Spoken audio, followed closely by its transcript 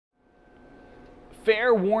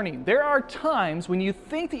Fair warning, there are times when you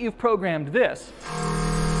think that you've programmed this,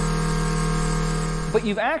 but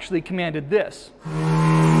you've actually commanded this.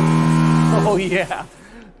 Oh yeah.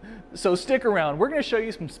 So stick around. We're going to show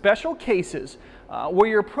you some special cases where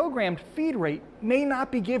your programmed feed rate may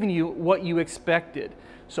not be giving you what you expected.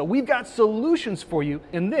 So we've got solutions for you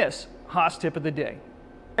in this Haas tip of the day.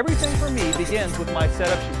 Everything for me begins with my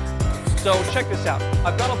setup sheet. So check this out.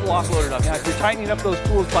 I've got a block loaded up. Now if you're tightening up those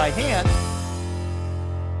tools by hand,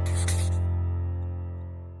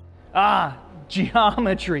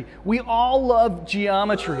 geometry. We all love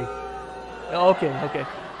geometry. Okay.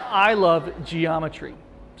 I love geometry.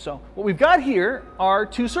 So what we've got here are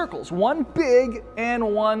two circles, one big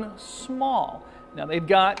and one small. Now they've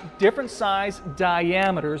got different size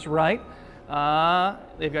diameters, right?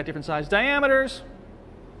 They've got different size diameters,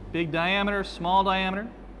 big diameter, small diameter.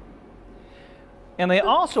 And they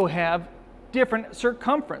also have different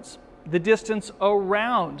circumference, the distance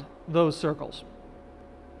around those circles.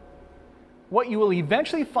 What you will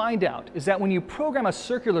eventually find out is that when you program a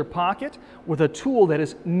circular pocket with a tool that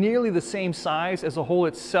is nearly the same size as the hole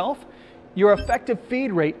itself, your effective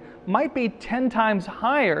feed rate might be 10 times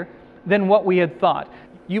higher than what we had thought.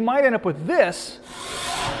 You might end up with this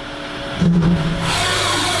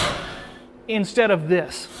instead of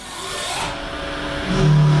this.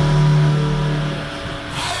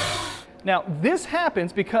 Now, this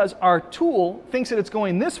happens because our tool thinks that it's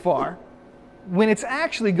going this far when it's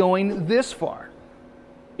actually going this far.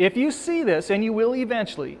 If you see this, and you will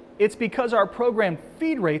eventually, it's because our programmed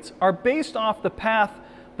feed rates are based off the path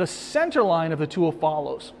the center line of the tool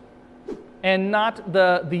follows, and not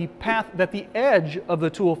the path that the edge of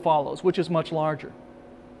the tool follows, which is much larger.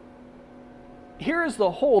 Here is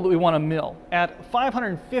the hole that we want to mill at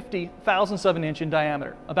 550 thousandths of an inch in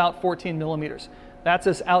diameter, about 14 millimeters. That's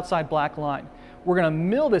this outside black line. We're going to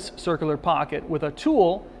mill this circular pocket with a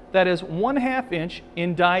tool that is 1/2 inch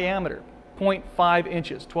in diameter, 0.5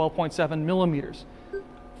 inches, 12.7 millimeters.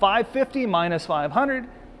 550 minus 500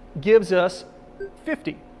 gives us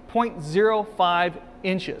 50, 0.05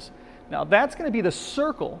 inches. Now that's going to be the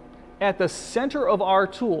circle at the center of our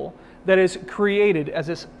tool that is created as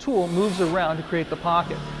this tool moves around to create the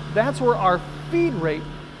pocket. That's where our feed rate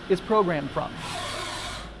is programmed from.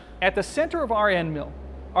 At the center of our end mill,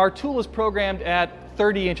 our tool is programmed at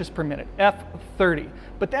 30 inches per minute, F30.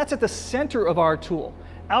 But that's at the center of our tool.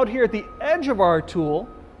 Out here at the edge of our tool,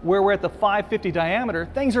 where we're at the 550 diameter,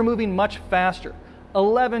 things are moving much faster,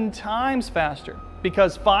 11 times faster,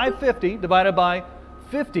 because 550 divided by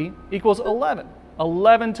 50 equals 11,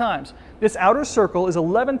 11 times. This outer circle is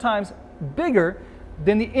 11 times bigger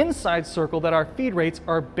than the inside circle that our feed rates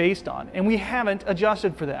are based on, and we haven't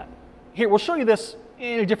adjusted for that. Here, we'll show you this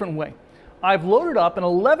in a different way. I've loaded up an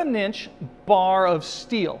 11-inch bar of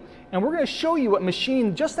steel, and we're going to show you what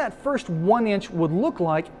machining just that first 1 inch would look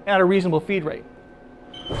like at a reasonable feed rate.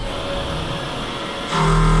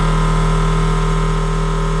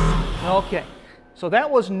 Okay, so that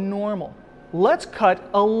was normal. Let's cut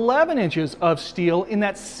 11 inches of steel in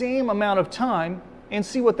that same amount of time and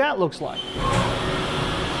see what that looks like.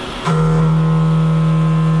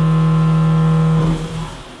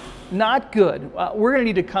 Not good. We're going to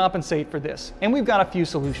need to compensate for this, and we've got a few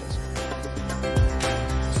solutions.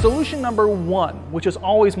 Solution number one, which is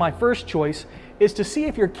always my first choice, is to see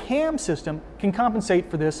if your cam system can compensate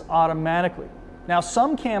for this automatically. Now,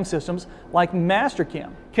 some cam systems, like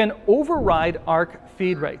Mastercam, can override arc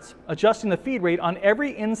feed rates, adjusting the feed rate on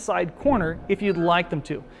every inside corner if you'd like them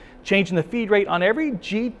to, changing the feed rate on every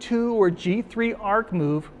G2 or G3 arc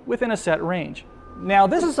move within a set range. Now,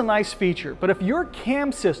 this is a nice feature, but if your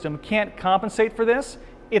cam system can't compensate for this,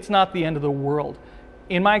 it's not the end of the world.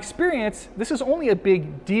 In my experience, this is only a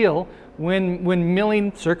big deal when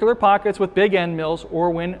milling circular pockets with big end mills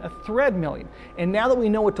or when thread milling. And now that we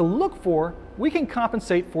know what to look for, we can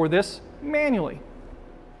compensate for this manually.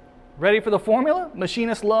 Ready for the formula?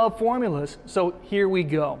 Machinists love formulas, so here we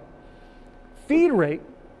go. Feed rate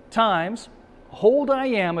times hole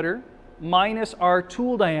diameter minus our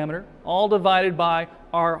tool diameter, all divided by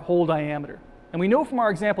our hole diameter. And we know from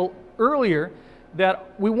our example earlier that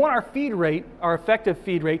we want our feed rate, our effective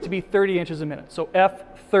feed rate, to be 30 inches a minute. So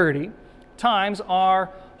F30 times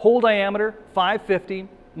our hole diameter, 550,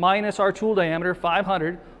 minus our tool diameter,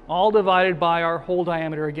 500, all divided by our hole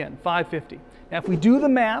diameter again, 550. Now if we do the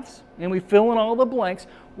maths and we fill in all the blanks,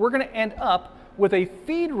 we're going to end up with a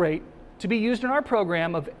feed rate to be used in our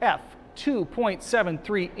program of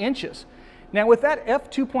F2.73 inches. Now with that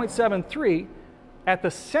F2.73, at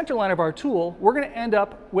the center line of our tool, we're going to end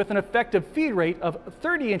up with an effective feed rate of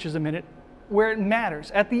 30 inches a minute where it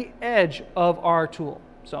matters, at the edge of our tool.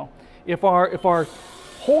 So if our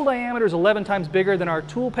hole diameter is 11 times bigger than our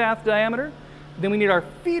tool path diameter, then we need our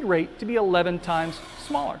feed rate to be 11 times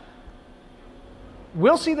smaller.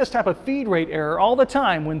 We'll see this type of feed rate error all the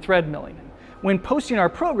time when thread milling. When posting our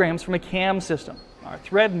programs from a cam system, our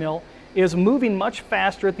thread mill is moving much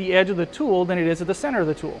faster at the edge of the tool than it is at the center of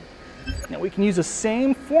the tool. Now we can use the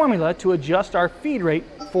same formula to adjust our feed rate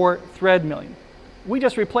for thread milling. We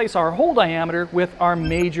just replace our hole diameter with our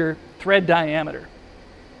major thread diameter.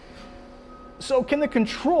 So can the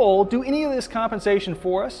control do any of this compensation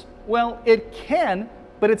for us? Well, it can,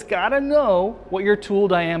 but it's got to know what your tool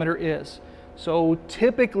diameter is. So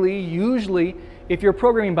typically, usually, if you're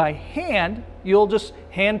programming by hand, you'll just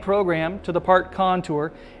hand program to the part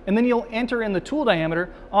contour, and then you'll enter in the tool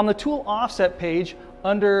diameter on the tool offset page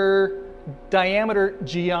under diameter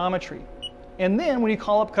geometry. And then when you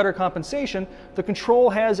call up cutter compensation, the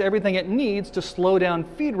control has everything it needs to slow down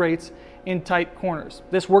feed rates in tight corners.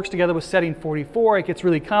 This works together with setting 44. It gets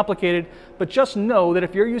really complicated, but just know that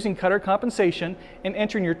if you're using cutter compensation and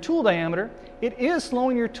entering your tool diameter, it is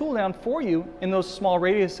slowing your tool down for you in those small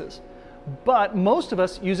radiuses. But most of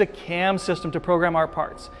us use a cam system to program our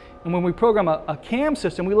parts. And when we program a cam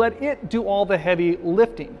system, we let it do all the heavy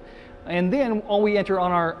lifting. And then all we enter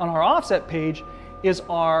on our offset page is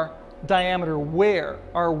our diameter wear,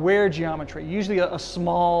 our wear geometry, usually a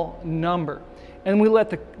small number. And we let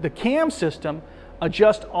the cam system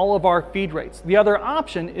adjust all of our feed rates. The other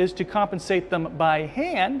option is to compensate them by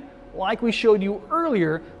hand, like we showed you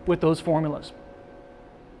earlier with those formulas.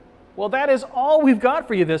 Well, that is all we've got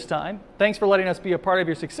for you this time. Thanks for letting us be a part of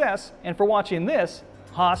your success and for watching this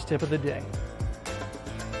Haas Tip of the Day.